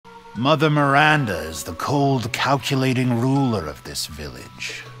Mother Miranda is the cold, calculating ruler of this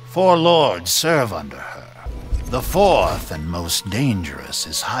village. 4 lords serve under her. The 4th and most dangerous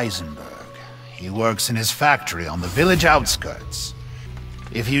is 𝗲𝗏𝗡𝗏. He works in his factory on the village outskirts.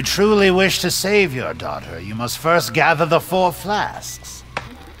 If you truly wish to save your daughter, you must first gather the 4 flasks.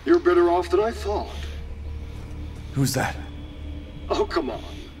 You're better off than I thought. Who's that? Oh, come on.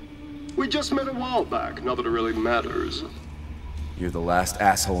 We just met a while back, not that it really matters. You're the last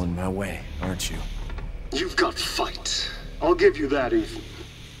asshole in my way, aren't you? You've got fight. I'll give you that, Ethan.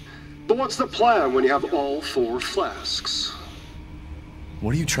 But what's the plan when you have all 4 flasks?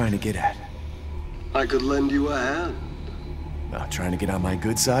 What are you trying to get at? I could lend you a hand. Not trying to get on my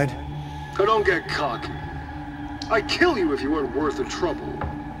good side? Oh, don't get cocky. I'd kill you if you weren't worth the trouble.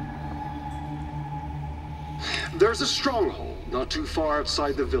 There's a stronghold not too far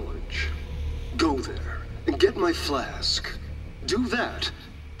outside the village. Go there and get my flask. Do that,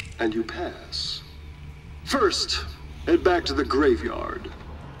 and you pass. First, head back to the graveyard.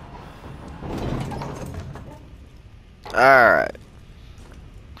 Alright.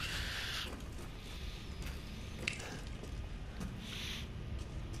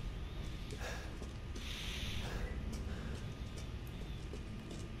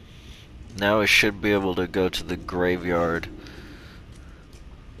 Now I should be able to go to the graveyard.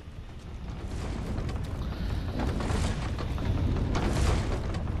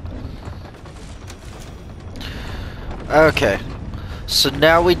 Okay, so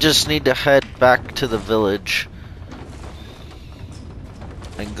now we just need to head back to the village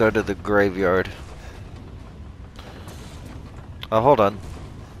and go to the graveyard. Oh, hold on.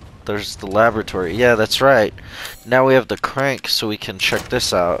 There's the laboratory. Yeah, that's right. Now we have the crank, so we can check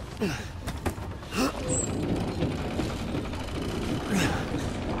this out.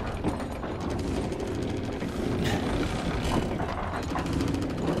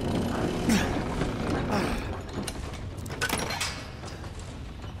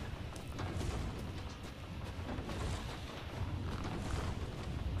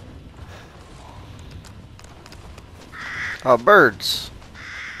 Oh, birds.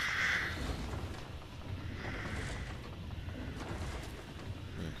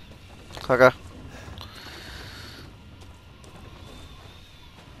 Okay.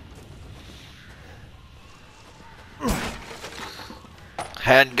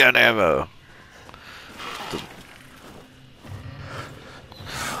 Handgun ammo.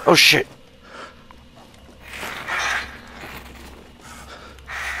 Oh shit.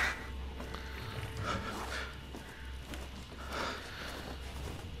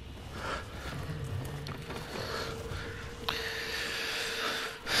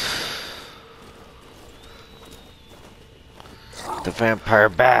 The vampire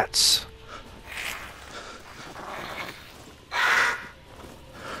bats.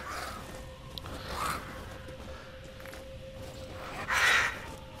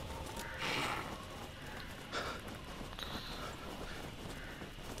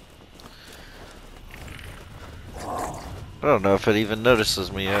 I don't know if it even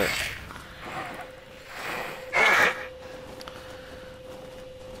notices me yet.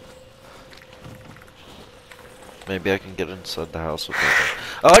 Maybe I can get inside the house with it.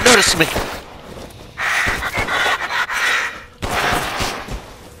 Oh, it noticed me!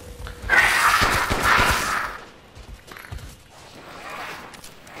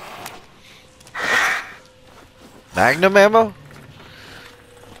 Magnum ammo?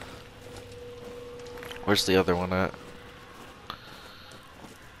 Where's the other one at?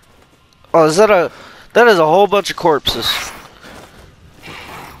 Oh, is that a... That is a whole bunch of corpses.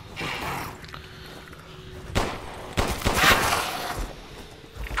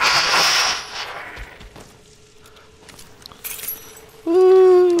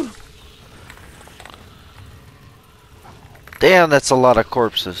 Woo! Damn, that's a lot of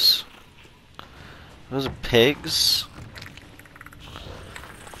corpses. Those are pigs?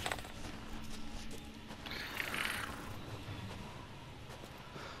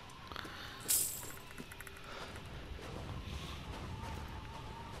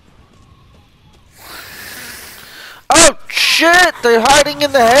 Oh shit! They're hiding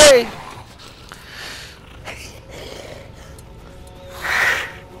in the hay!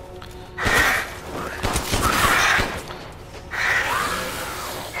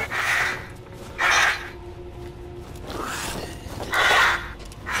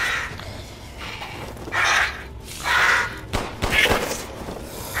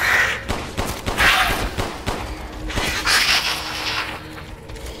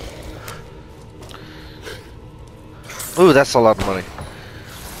 Ooh, that's a lot of money.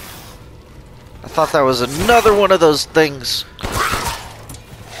 I thought that was another one of those things.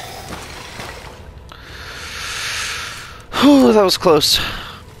 Whew, that was close.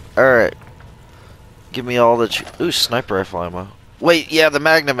 Alright. Give me all the... Ooh, sniper rifle ammo. Wait, yeah, the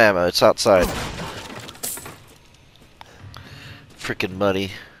magnum ammo. It's outside. Freaking money.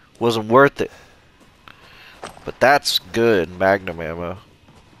 Wasn't worth it. But that's good, magnum ammo.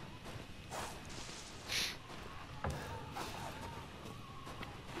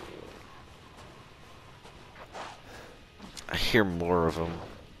 I hear more of them.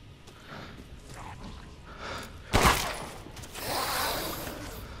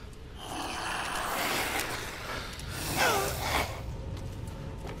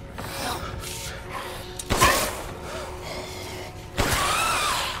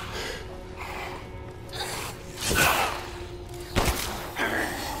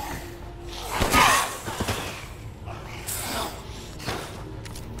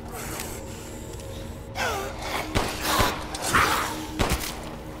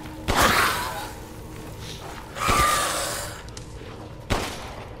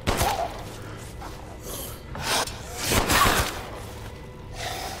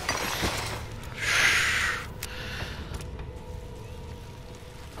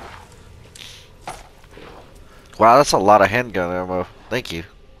 Wow, that's a lot of handgun ammo. Thank you.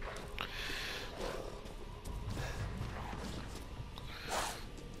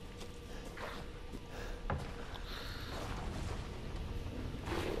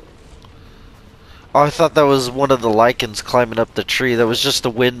 Oh, I thought that was one of the lichens climbing up the tree. That was just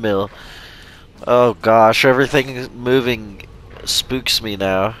a windmill. Oh gosh, everything moving spooks me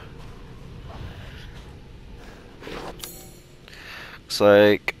now. Looks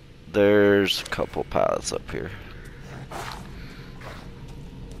like there's a couple paths up here.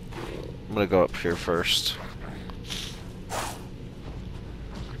 I'm gonna go up here first.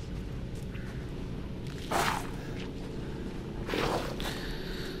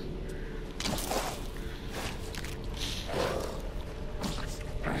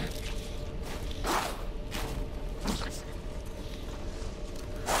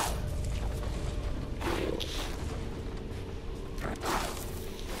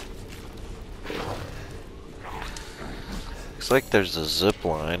 Looks like there's a zip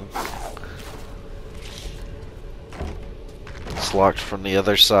line. It's locked from the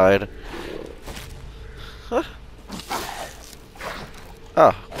other side. Huh.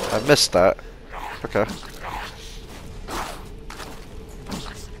 Oh, I missed that. Okay.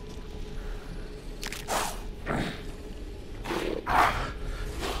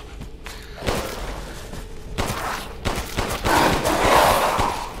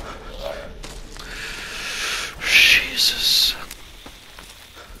 Jesus.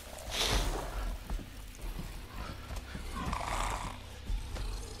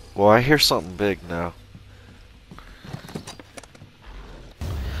 Well, I hear something big now.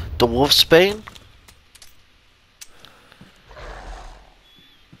 The 𝗲𝗶𝗫𝗖?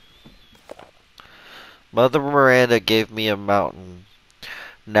 Mother Miranda gave me a mountain.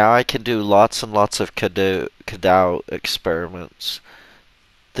 Now I can do lots and lots of 𝗘𝗽𝗶𝗀 experiments.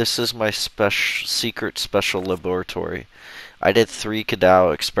 This is my secret special laboratory. I did 3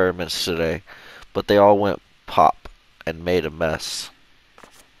 𝗘𝗽𝗀 experiments today, but they all went pop and made a mess.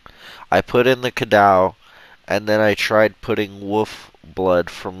 I put in the 𝗘𝗽𝗀, and then I tried putting wolf blood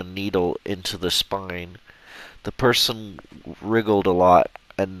from a needle into the spine. The person wriggled a lot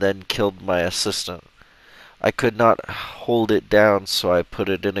and then killed my assistant. I could not hold it down, so I put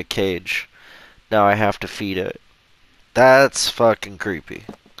it in a cage. Now I have to feed it. That's fucking creepy.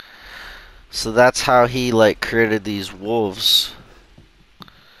 So that's how he, like, created these wolves.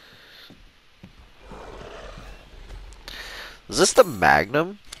 Is this the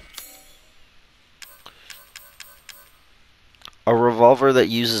Magnum? A revolver that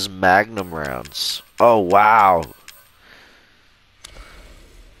uses Magnum rounds. Oh, wow.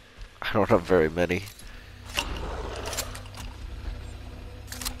 I don't have very many.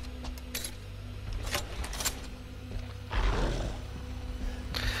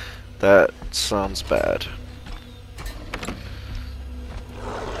 That sounds bad.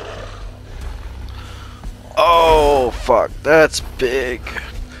 Oh, fuck. That's big.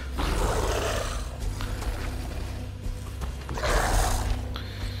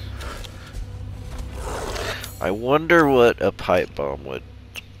 I wonder what a pipe bomb would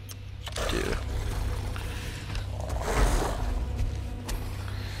do.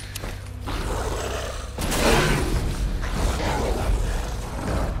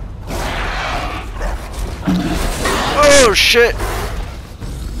 Oh shit!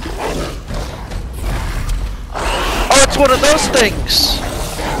 Oh, it's one of those things!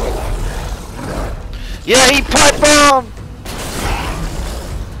 Yeah, he pipe bomb!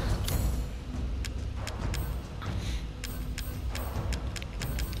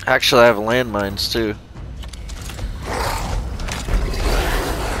 Actually, I have landmines too.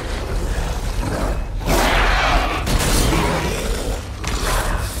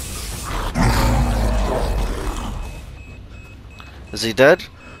 Is he dead?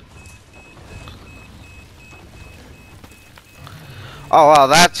 Oh wow,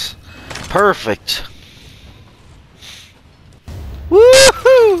 that's perfect.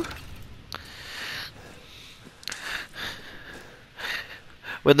 Woohoo!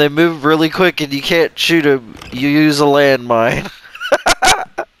 When they move really quick and you can't shoot them, you use a landmine.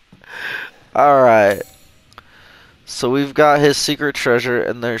 Alright. So we've got his secret treasure,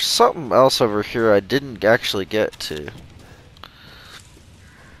 and there's something else over here I didn't actually get to.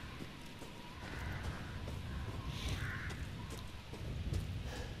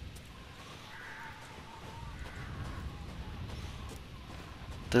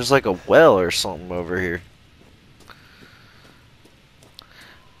 There's like a well or something over here.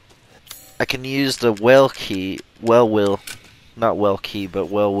 I can use the well key, not well key, but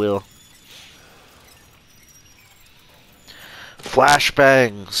will.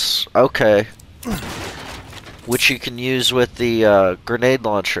 Flashbangs, okay. Which you can use with the grenade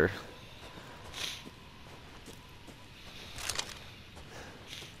launcher.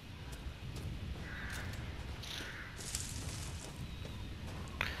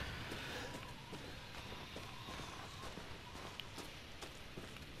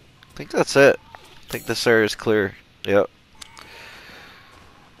 I think that's it. I think this area is clear. Yep.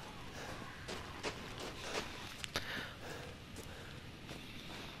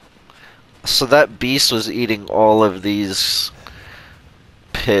 So that beast was eating all of these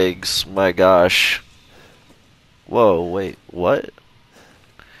pigs. My gosh. Whoa, wait, what?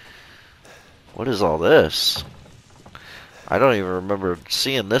 What is all this? I don't even remember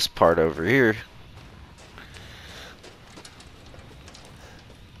seeing this part over here.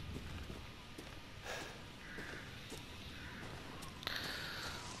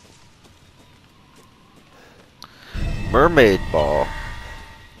 Mermaid ball.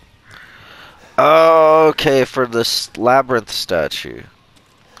 Okay, for this labyrinth statue.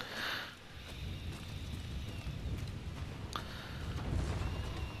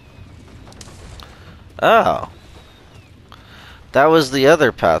 Oh. That was the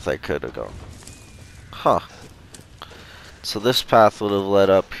other path I could have gone. Huh. So this path would have led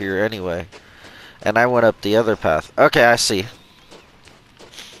up here anyway. And I went up the other path. Okay, I see.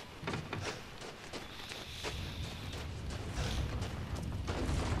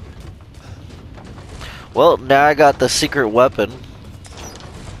 Well, now I got the secret weapon.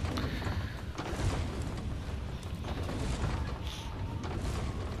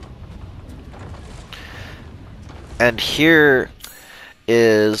 And here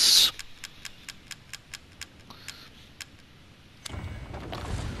is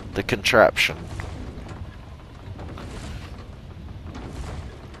the contraption.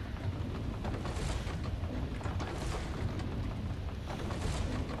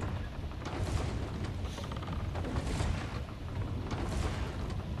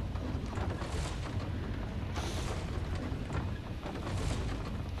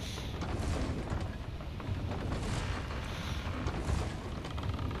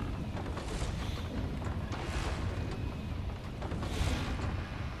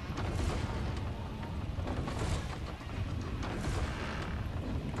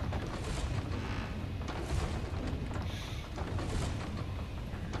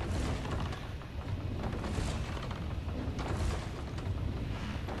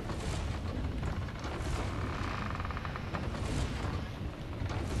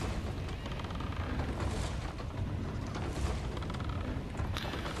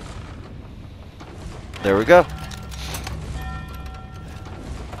 There we go.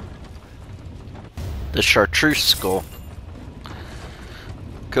 The chartreuse skull.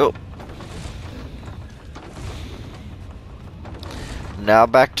 Cool. Now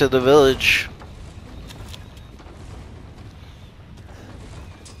back to the village.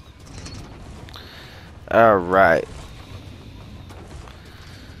 Alright.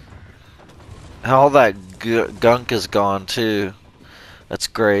 All that gunk is gone too. That's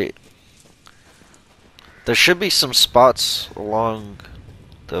great. There should be some spots along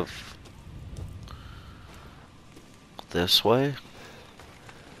the this way.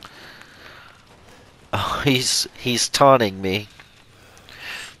 Oh, he's taunting me.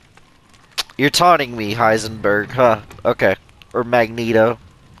 You're taunting me, Heisenberg, huh? Okay. Or Magneto.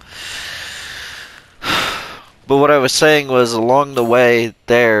 But what I was saying was along the way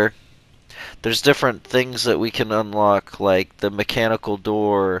there's different things that we can unlock, like the mechanical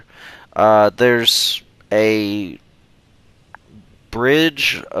door. There's a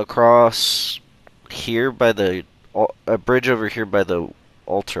bridge across here by the a bridge over here by the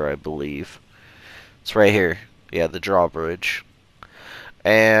altar, I believe. It's right here. Yeah, the drawbridge.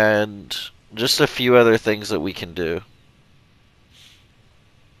 And just a few other things that we can do.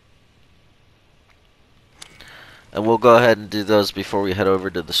 And we'll go ahead and do those before we head over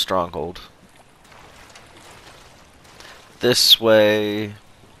to the Stronghold. This way.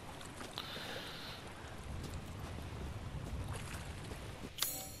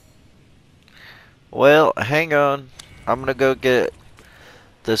 Well, hang on. I'm gonna go get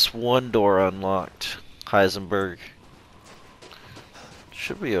this one door unlocked. Heisenberg.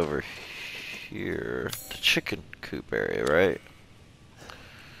 Should be over here. The chicken coop area, right?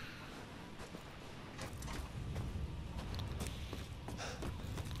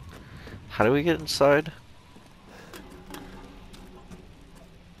 How do we get inside?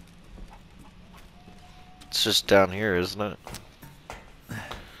 It's just down here, isn't it?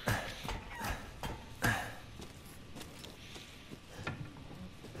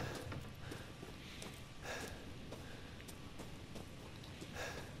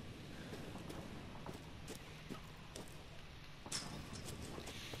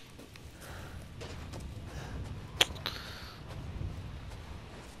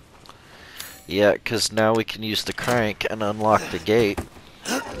 Yeah, because now we can use the crank and unlock the gate.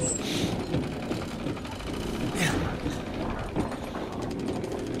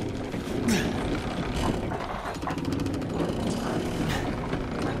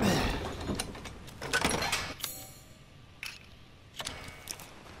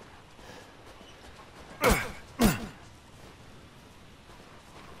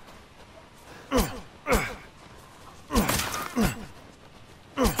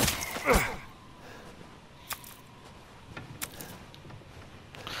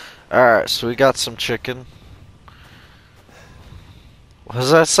 Alright, so we got some chicken. What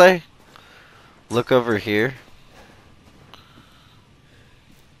does that say? Look over here.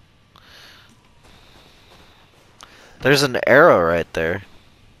 There's an arrow right there.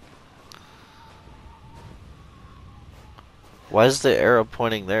 Why is the arrow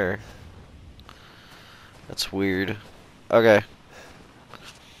pointing there? That's weird. Okay.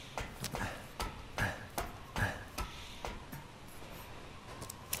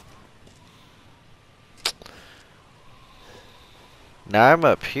 Now I'm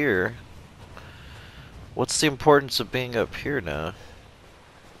up here. What's the importance of being up here now?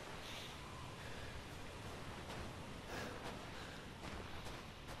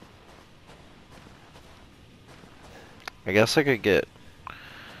 I guess I could get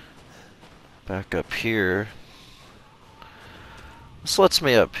back up here. This lets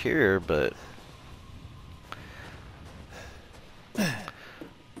me up here, but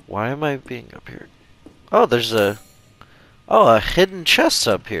why am I being up here? Oh, there's a hidden chest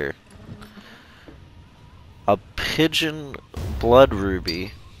up here. A pigeon blood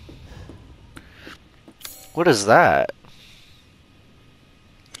ruby. What is that?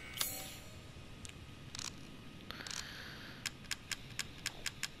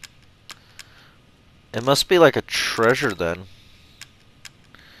 It must be like a treasure then.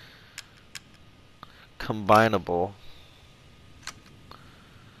 Combinable.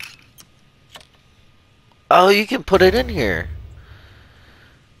 Oh, you can put it in here.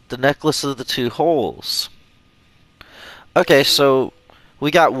 The necklace of the two holes. Okay, so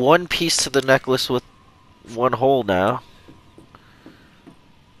we got one piece to the necklace with one hole now.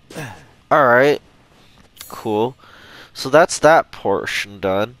 Alright. Cool. So that's that portion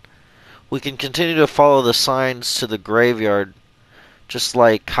done. We can continue to follow the signs to the graveyard, just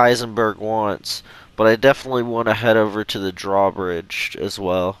like Heisenberg wants. But I definitely want to head over to the drawbridge as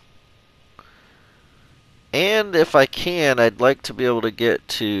well. And if I can, I'd like to be able to get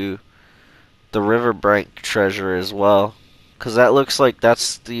to the riverbank treasure as well. Because that looks like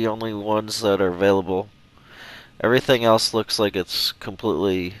that's the only ones that are available. Everything else looks like it's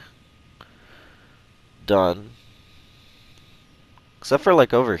completely done. Except for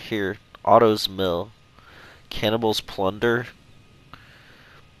like over here. Otto's Mill. Cannibal's Plunder.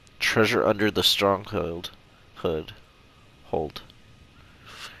 Treasure under the Stronghold. Hold.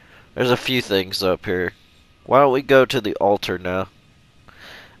 There's a few things up here. Why don't we go to the altar now?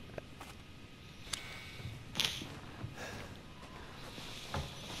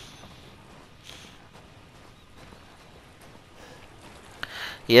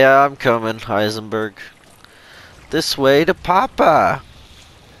 Yeah, I'm coming, Heisenberg. This way to Papa.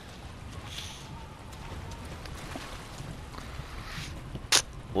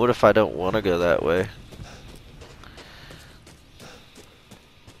 What if I don't want to go that way?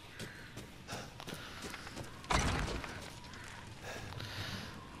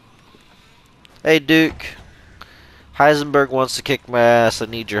 Hey, Duke. Heisenberg wants to kick my ass. I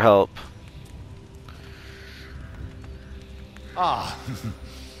need your help. Ah,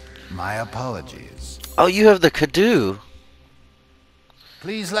 my apologies. Oh, you have the 𝗬𝗫.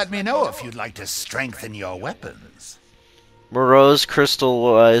 Please let me know if you'd like to strengthen your weapons. Moreau's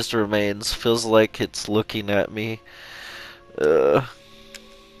crystallized remains. Feels like it's looking at me.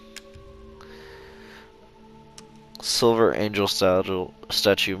 Silver angel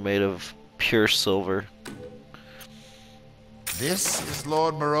statue made of pure silver. This is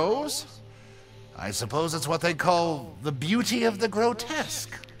Lord Moreau's? I suppose it's what they call the beauty of the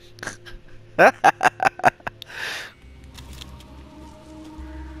grotesque.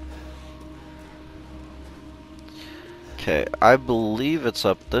 Okay, I believe it's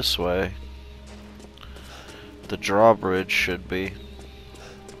up this way. The drawbridge should be.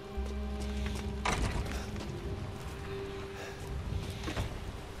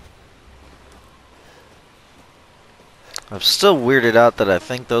 I'm still weirded out that I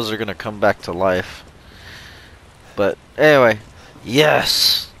think those are gonna come back to life. But anyway,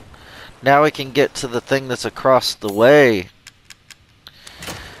 yes! Now we can get to the thing that's across the way.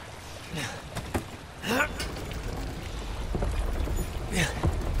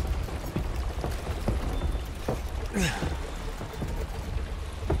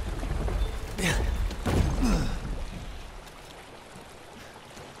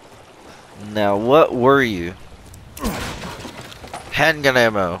 Now, what were you? Handgun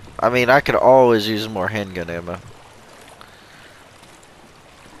ammo. I mean, I could always use more handgun ammo.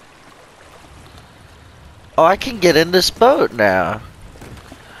 Oh, I can get in this boat now.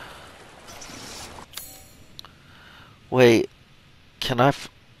 Wait, can I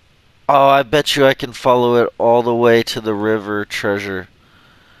oh, I bet you I can follow it all the way to the river treasure.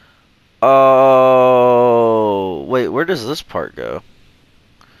 Oh, wait, where does this part go?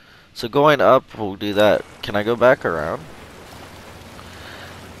 So going up, we'll do that. Can I go back around?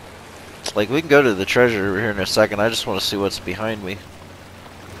 Like, we can go to the treasure here in a second. I just want to see what's behind me.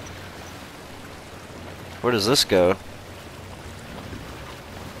 Where does this go?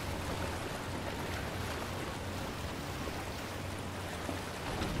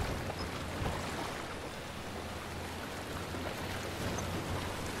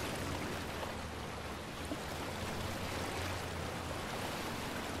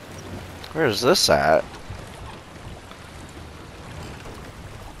 Where is this at?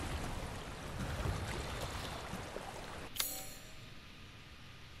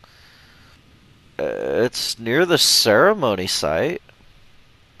 It's near the ceremony site.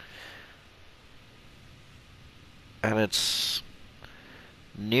 And it's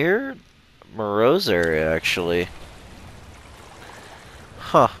near Moreau's area, actually.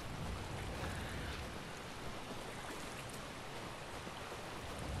 Huh.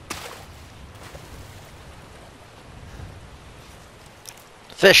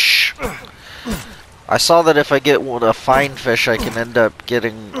 Fish! I saw that if I get a fine fish, I can end up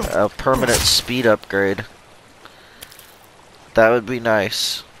getting a permanent speed upgrade. That would be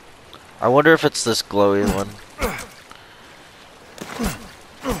nice. I wonder if it's this glowy one.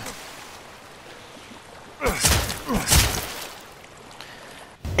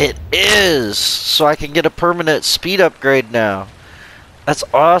 It is! So I can get a permanent speed upgrade now. That's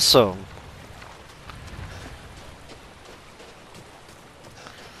awesome.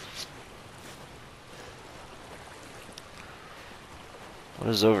 What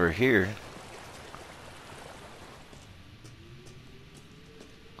is over here?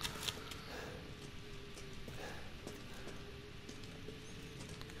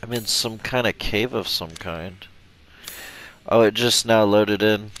 I'm in some kind of cave of some kind. Oh, it just now loaded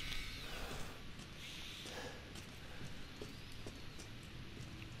in.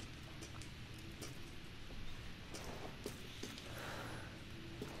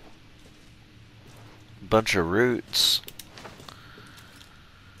 Bunch of roots.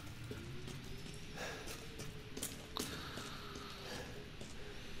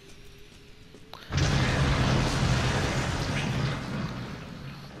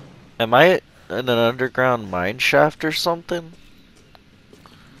 Am I in an underground mine shaft or something?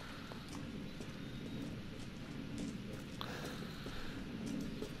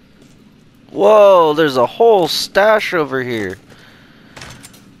 Whoa, there's a whole stash over here.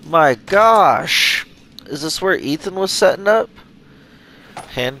 My gosh. Is this where Ethan was setting up?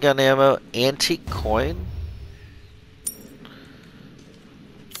 Handgun ammo, antique coin?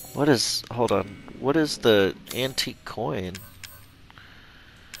 What is, hold on. What is the antique coin?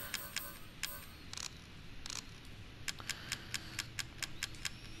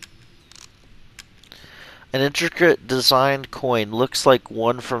 An intricate designed coin looks like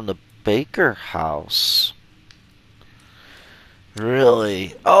one from the Baker House.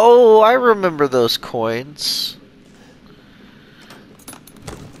 Really? Oh, I remember those coins.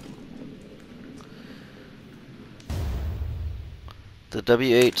 The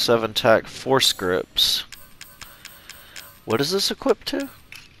𝗬𝗏𝗰𝗂 TAC force grips. What is this equipped to?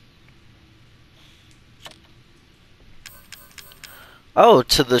 Oh,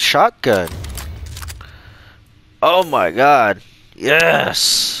 to the shotgun. Oh my god.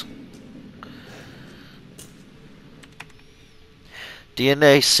 Yes!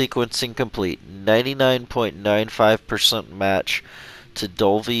 DNA sequencing complete. 99.95% match to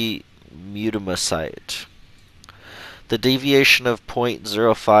𝗕𝗏𝗰𝗠𝗪. The deviation of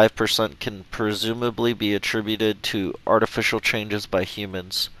 0.05% can presumably be attributed to artificial changes by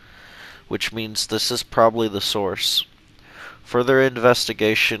humans, which means this is probably the source. Further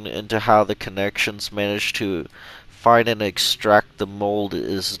investigation into how the connections managed to find and extract the mold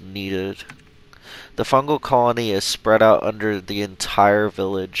is needed. The fungal colony is spread out under the entire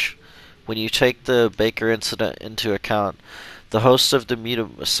village. When you take the Baker incident into account, the hosts of the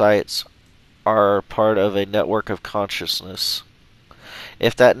𝗬𝗏𝗰𝗂 are part of a network of consciousness.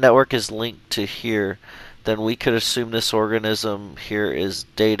 If that network is linked to here, then we could assume this organism here is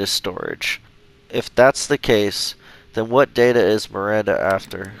data storage. If that's the case, then what data is Miranda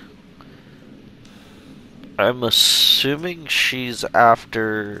after? I'm assuming she's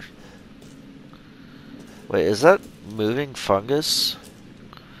after... Wait, is that moving fungus?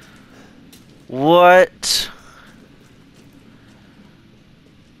 What?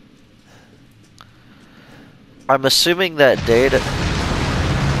 I'm assuming that data...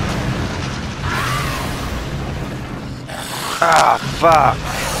 Ah, fuck!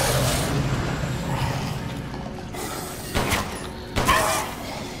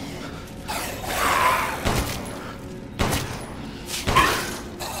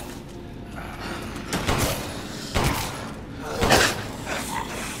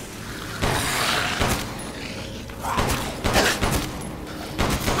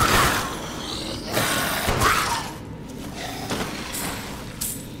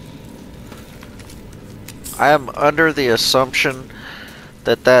 I am under the assumption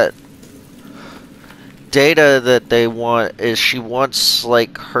that that data that they want is she wants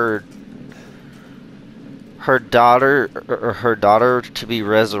like her daughter or her daughter to be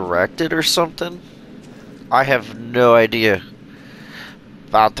resurrected or something. I have no idea.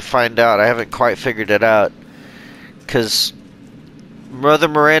 About to find out. I haven't quite figured it out. Because Mother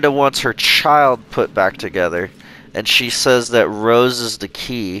Miranda wants her child put back together, and she says that Rose is the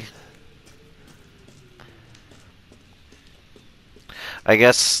key. I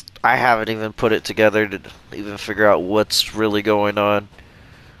guess I haven't even put it together to even figure out what's really going on.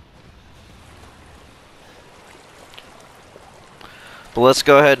 But let's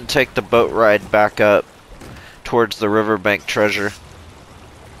go ahead and take the boat ride back up towards the riverbank treasure.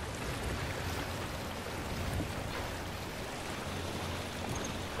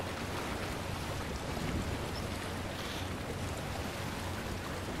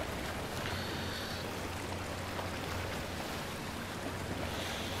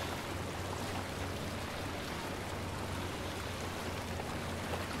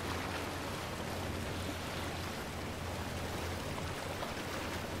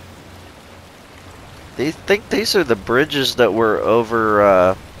 They think these are the bridges that were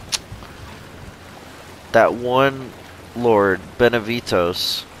over that one Lord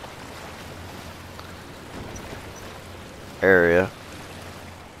Benevitos area.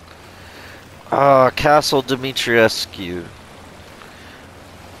 Castle Dimitrescu.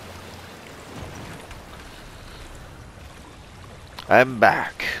 I'm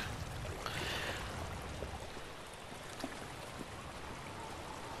back.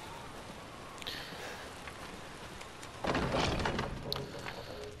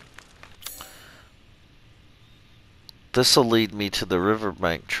 This'll lead me to the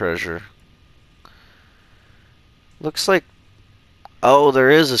riverbank treasure. Looks like... Oh, there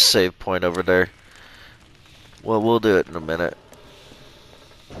is a save point over there. Well, we'll do it in a minute.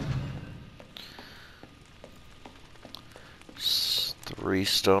 It's 3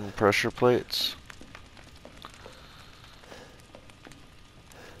 stone pressure plates.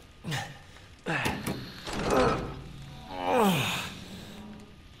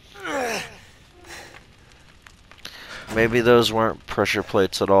 Maybe those weren't pressure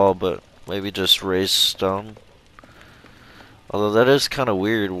plates at all, but maybe just raised stone. Although that is kind of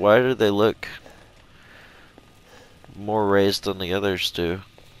weird. Why do they look more raised than the others do?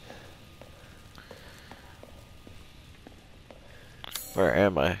 Where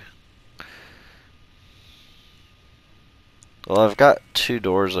am I? Well, I've got 2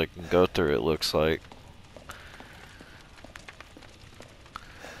 doors I can go through, it looks like.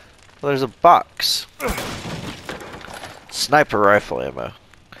 Well, there's a box. Sniper rifle ammo.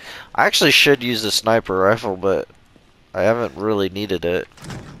 I actually should use the sniper rifle, but I haven't really needed it.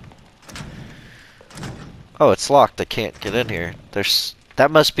 Oh, it's locked. I can't get in here. That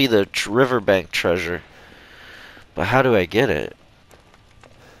must be the riverbank treasure. But how do I get it?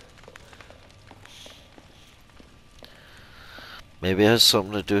 Maybe it has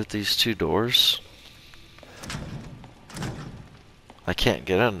something to do with these 2 doors? I can't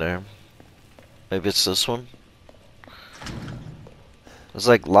get in there. Maybe it's this one? There's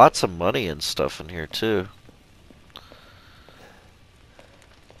like lots of money and stuff in here too.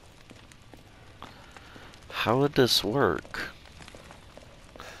 How would this work?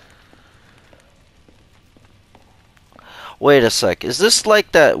 Wait a sec. Is this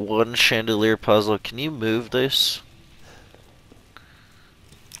like that one chandelier puzzle? Can you move this?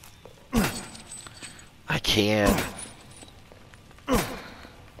 I can't.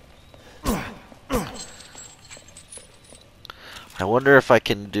 I wonder if I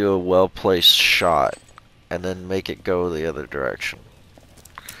can do a well-placed shot and then make it go the other direction.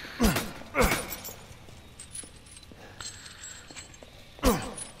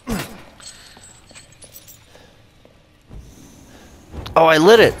 Oh, I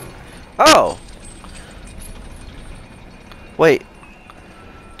lit it! Oh! Wait.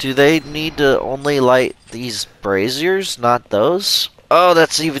 Do they need to only light these braziers, not those? Oh,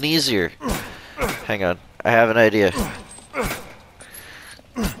 that's even easier. Hang on. I have an idea.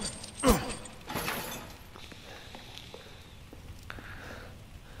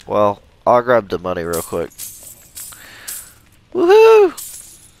 Well, I'll grab the money real quick. Woohoo!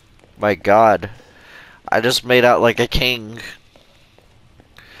 My god. I just made out like a king.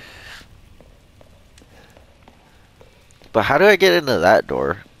 But how do I get into that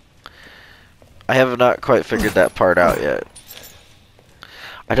door? I have not quite figured that part out yet.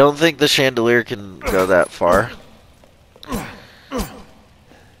 I don't think the chandelier can go that far.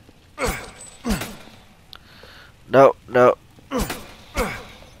 No, no.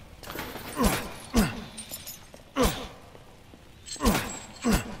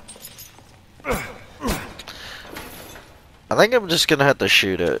 I think I'm just gonna have to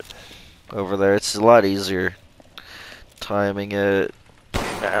shoot it over there. It's a lot easier timing it.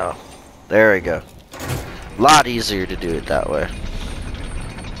 Now, there we go. A lot easier to do it that way.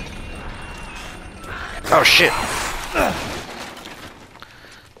 Oh shit!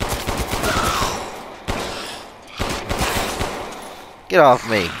 Get off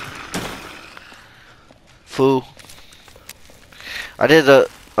me, fool! I did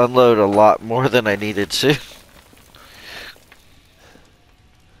unload a lot more than I needed to.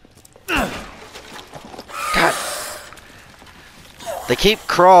 God. They keep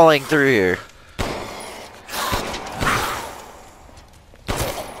crawling through here.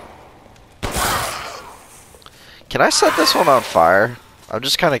 Can I set this one on fire? I'm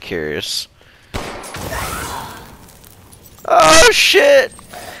just kind of curious. Oh shit!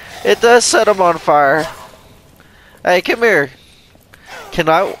 It does set them on fire. Hey, come here.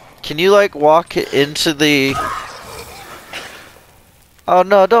 Can you like walk into the... Oh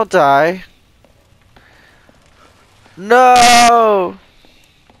no, don't die. No!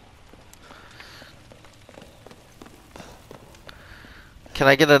 Can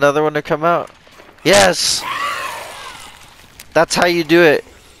I get another one to come out? Yes! That's how you do it.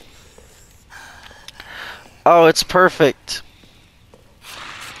 Oh, it's perfect.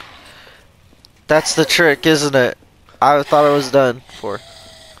 That's the trick, isn't it? I thought it was done for.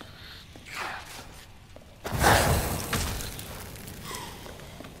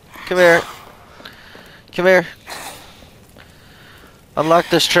 Come here. Come here. Unlock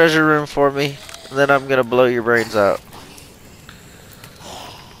this treasure room for me, and then I'm gonna blow your brains out.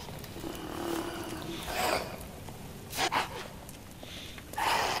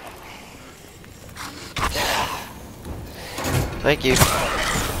 Thank you.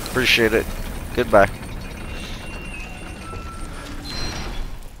 Appreciate it. Goodbye.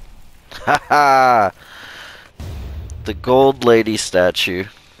 Haha! The gold lady statue.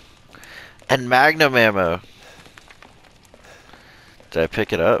 And magnum ammo. Did I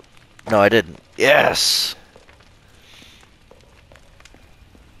pick it up? No, I didn't. Yes!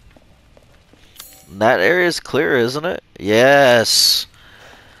 And that area is clear, isn't it? Yes!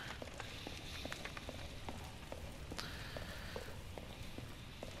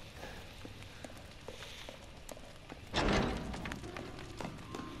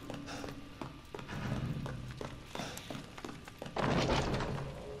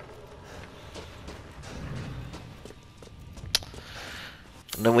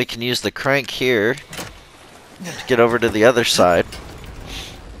 And then we can use the crank here to get over to the other side.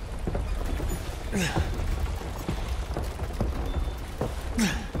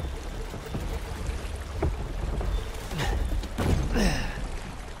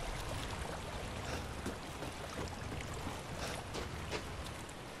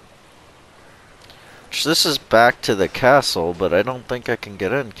 This is back to the castle, but I don't think I can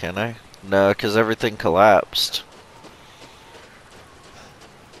get in, can I? No, because everything collapsed.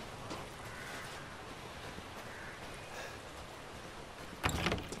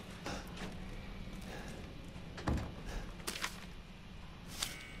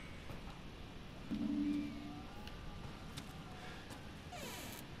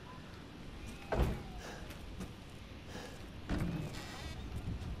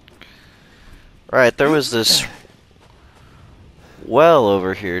 Right, there was this well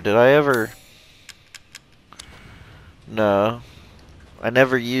over here. Did I ever... No. I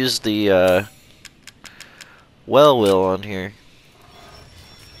never used the well wheel on here.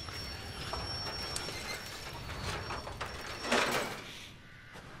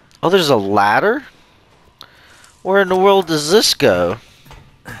 Oh, there's a ladder? Where in the world does this go?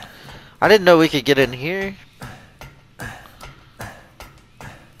 I didn't know we could get in here.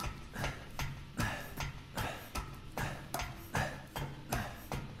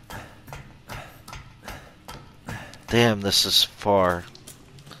 Damn, this is far.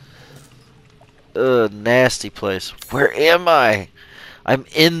 Ugh, nasty place. Where am I? I'm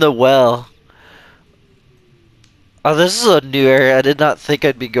in the well. Oh, this is a new area. I did not think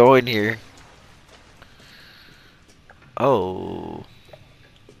I'd be going here. Oh.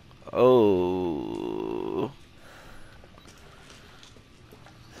 Oh.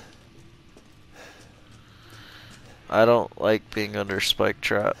 I don't like being under spike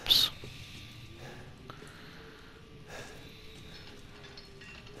traps.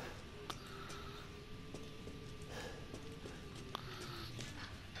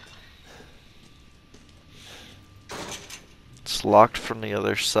 It's locked from the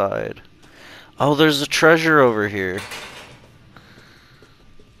other side. Oh, there's a treasure over here.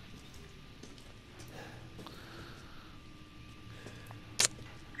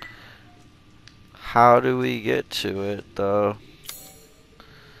 How do we get to it, though?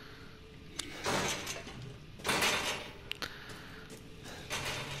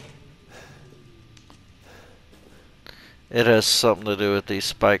 It has something to do with these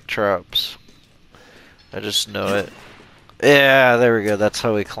spike traps. I just know it. Yeah, there we go. That's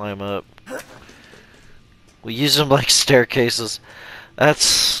how we climb up. We use them like staircases.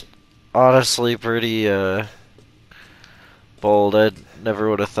 That's honestly pretty bold. I never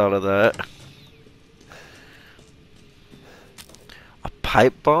would have thought of that. A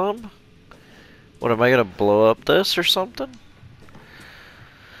pipe bomb? What, am I gonna blow up this or something?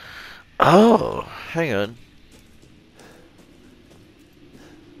 Oh, hang on.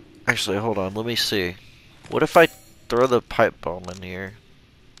 Actually, hold on. Let me see. What if I throw the pipe bomb in here?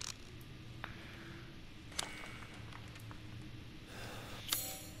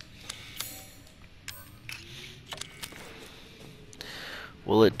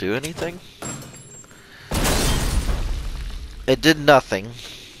 Will it do anything? It did nothing.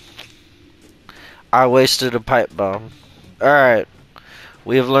 I wasted a pipe bomb. Alright.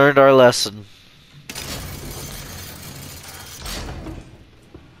 We have learned our lesson.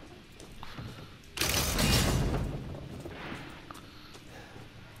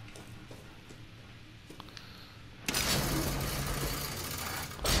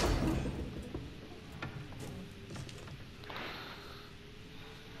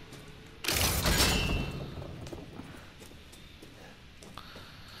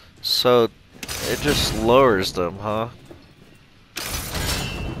 So, it just lowers them, huh?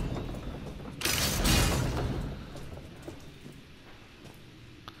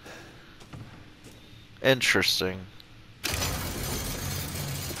 Interesting.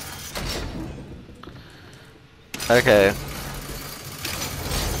 Okay.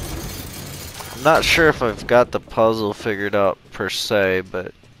 I'm not sure if I've got the puzzle figured out per se,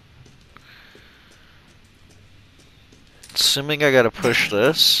 but... Assuming I gotta push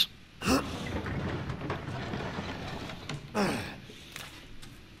this...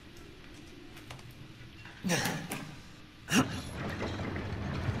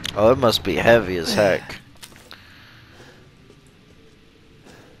 Oh, it must be heavy as heck.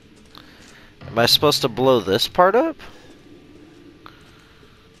 Am I supposed to blow this part up?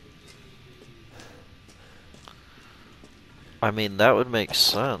 I mean, that would make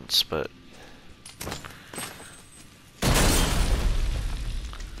sense, but...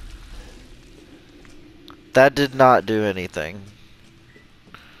 That did not do anything.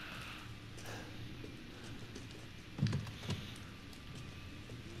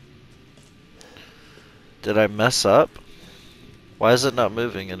 Did I mess up? Why is it not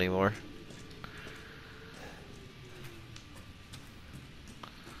moving anymore?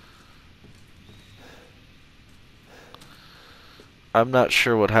 I'm not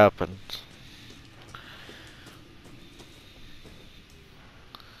sure what happened.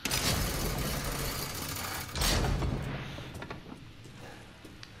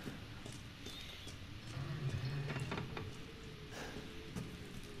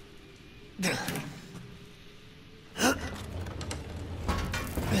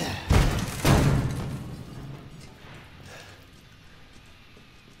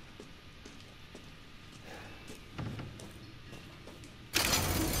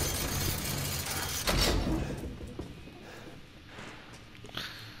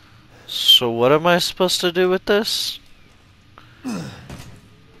 So what am I supposed to do with this?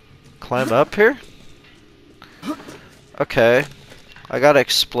 Climb up here? Okay. I got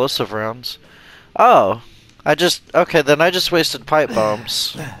explosive rounds. Oh. Okay, then I just wasted pipe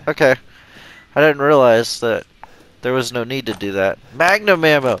bombs. Okay. I didn't realize that there was no need to do that. Magnum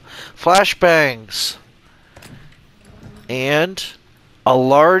ammo! Flashbangs! And a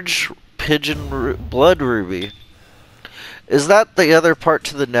large pigeon blood ruby. Is that the other part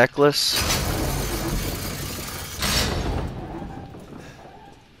to the necklace?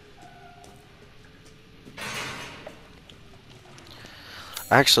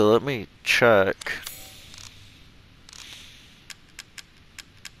 Actually, let me check.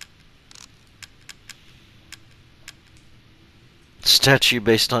 Statue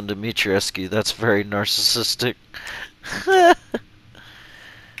based on 𝗕𝗫𝗏𝗬𝗫. That's very narcissistic.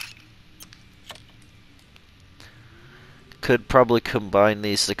 Could probably combine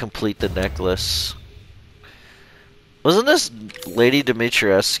these to complete the necklace. Wasn't this Lady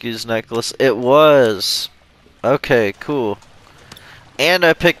𝗕𝗫𝗏𝗬𝗫's necklace? It was. Okay, cool. And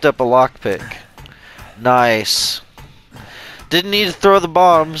I picked up a lockpick. Nice. Didn't need to throw the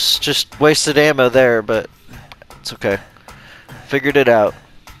bombs, just wasted ammo there, but it's okay. Figured it out.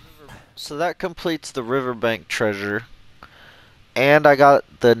 So that completes the riverbank treasure. And I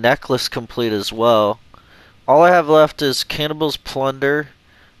got the necklace complete as well. All I have left is Cannibals' Plunder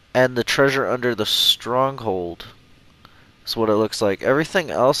and the treasure under the Stronghold. That's what it looks like. Everything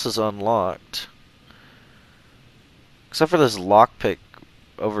else is unlocked. Except for this lockpick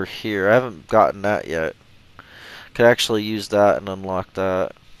over here. I haven't gotten that yet. Could actually use that and unlock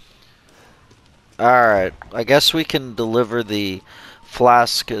that. Alright, I guess we can deliver the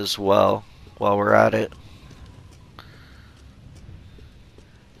flask as well while we're at it.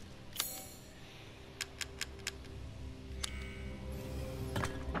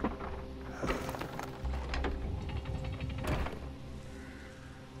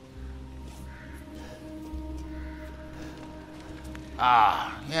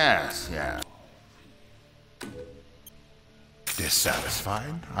 Ah, yes, yes.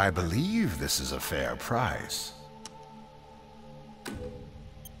 Dissatisfied? I believe this is a fair price.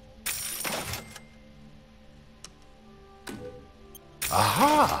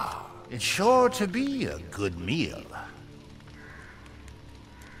 Aha! It's sure to be a good meal.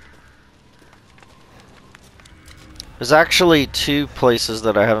 There's actually 2 places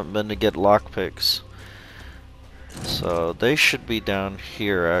that I haven't been to get lockpicks. So they should be down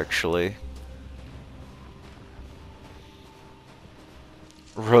here actually.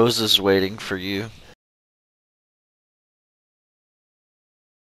 Rose is waiting for you.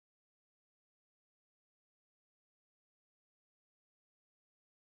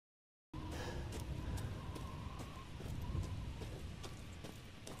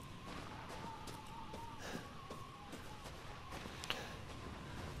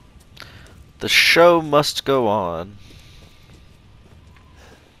 The show must go on.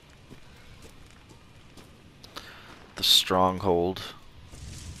 The Stronghold.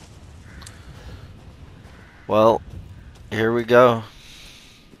 Well, here we go.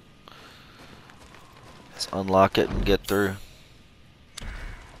 Let's unlock it and get through.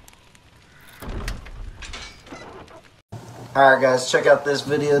 Alright guys, check out this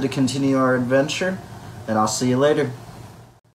video to continue our adventure, and I'll see you later.